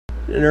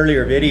In an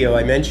earlier video,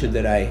 I mentioned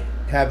that I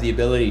have the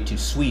ability to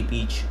sweep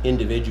each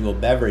individual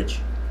beverage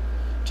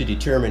to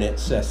determine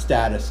its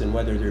status and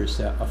whether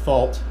there's a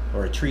fault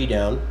or a tree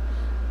down.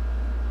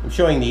 I'm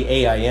showing the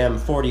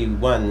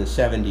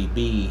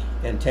AIM4170B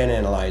antenna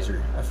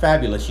analyzer, a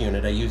fabulous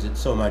unit. I use it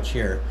so much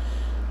here.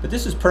 But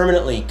this is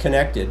permanently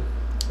connected,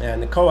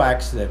 and the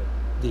coax, the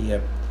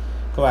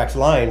coax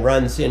line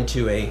runs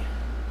into a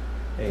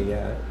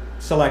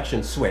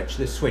selection switch.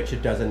 This switch,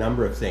 it does a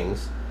number of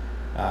things,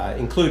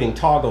 including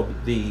toggle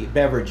the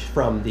beverage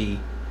from the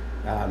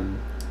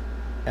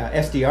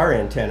SDR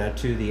antenna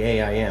to the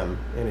AIM,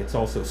 and it's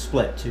also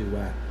split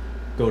to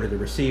go to the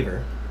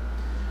receiver.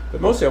 But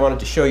mostly I wanted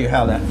to show you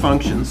how that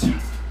functions. In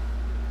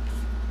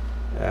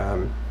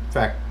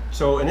fact,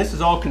 and this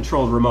is all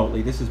controlled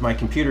remotely. This is my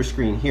computer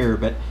screen here,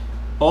 but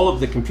all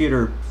of the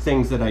computer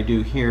things that I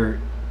do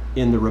here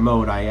in the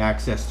remote I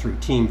access through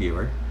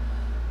TeamViewer.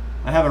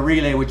 I have a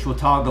relay which will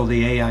toggle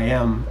the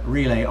AIM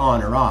relay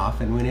on or off,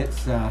 and when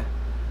it's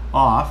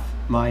off,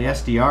 my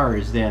SDR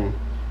is then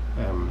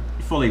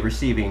fully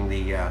receiving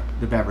the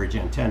beverage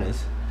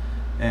antennas.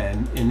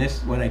 And in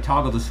this, when I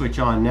toggle the switch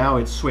on, now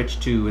it's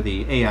switched to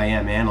the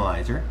AIM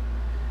analyzer.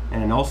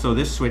 And also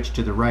this switch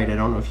to the right, I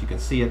don't know if you can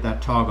see it,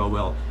 that toggle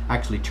will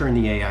actually turn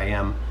the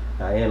AIM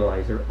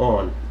analyzer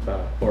on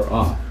or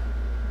off.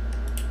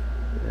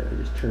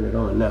 Just turn it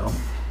on now.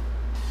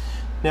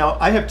 Now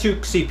I have two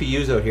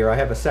CPUs out here. I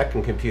have a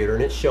second computer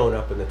and it's shown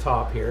up in the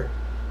top here.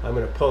 I'm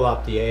going to pull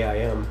up the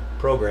AIM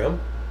program.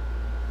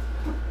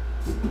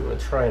 I'm going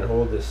to try and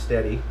hold this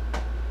steady.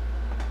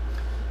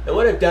 And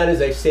what I've done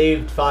is I've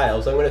saved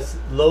files. I'm going to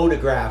load a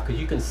graph because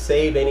you can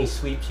save any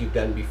sweeps you've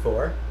done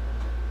before.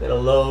 I'm going to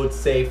load,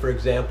 say for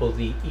example,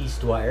 the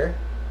east wire.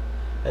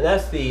 And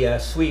that's the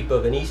sweep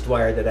of an east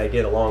wire that I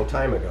did a long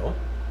time ago.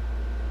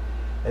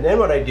 And then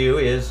what I do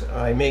is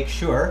I make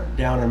sure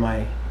down on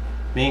my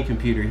main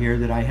computer here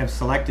that I have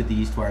selected the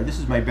east wire. This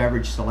is my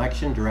beverage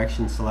selection,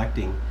 direction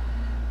selecting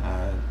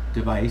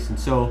device. And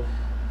so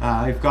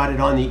I've got it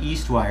on the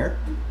east wire.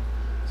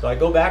 So I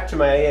go back to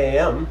my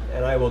AIM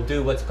and I will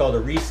do what's called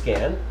a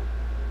rescan.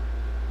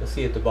 You'll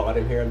see at the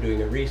bottom here I'm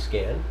doing a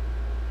rescan.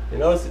 You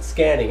notice it's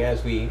scanning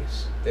as the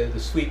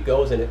sweep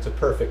goes, and it's a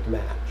perfect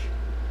match.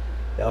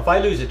 Now if I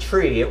lose a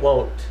tree, it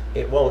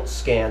won't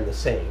scan the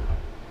same.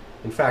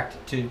 In fact,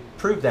 to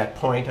prove that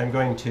point, I'm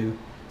going to,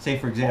 say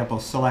for example,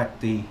 select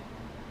the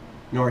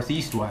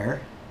northeast wire.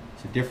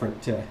 It's a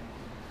different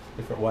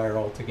wire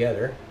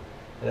altogether.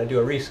 And I do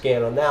a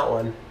rescan on that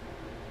one,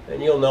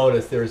 and you'll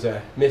notice there's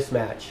a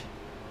mismatch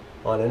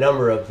on a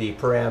number of the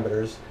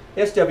parameters.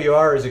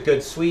 SWR is a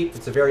good sweep.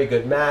 It's a very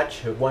good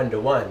match of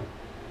 1-to-1.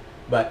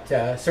 But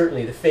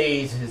certainly the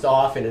phase is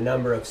off in a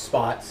number of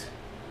spots,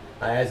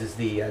 as is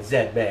the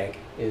Z-mag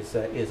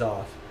is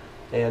off.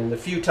 And the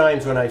few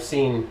times when I've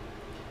seen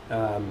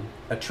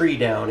a tree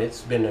down,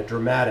 it's been a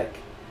dramatic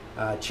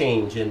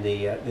change in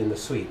the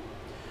sweep.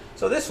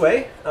 So this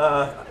way,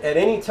 at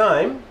any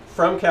time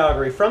from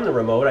Calgary, from the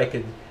remote, I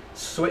could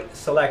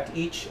select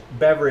each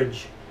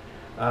beverage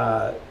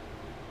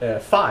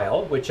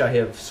file which I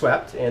have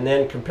swept, and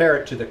then compare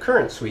it to the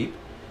current sweep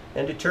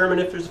and determine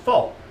if there's a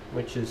fault,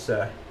 which is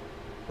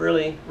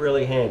really,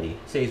 really handy.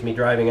 Saves me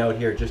driving out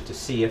here just to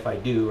see if I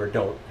do or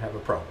don't have a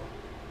problem.